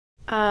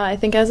I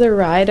think as a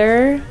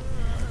rider,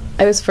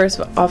 I was first,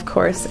 of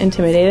course,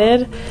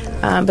 intimidated,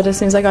 but as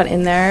soon as I got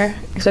in there,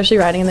 especially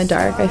riding in the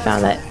dark, I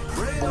found that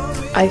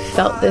I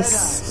felt this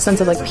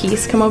sense of like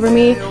peace come over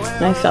me,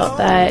 and I felt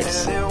that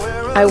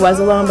I was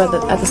alone, but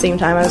at the same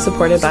time I was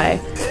supported by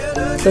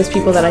those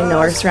people that I know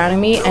are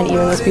surrounding me, and even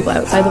those people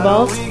outside the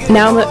vault.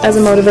 Now as a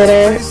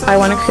motivator, I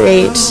want to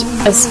create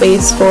a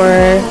space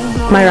for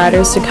my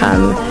riders to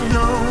come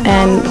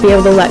and be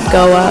able to let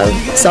go of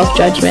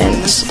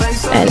self-judgment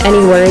and any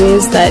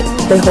worries that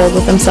they hold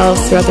with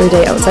themselves throughout their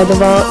day outside the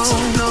vault.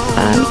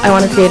 I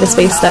want to create a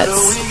space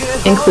that's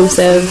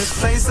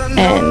inclusive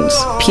and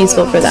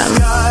peaceful for them.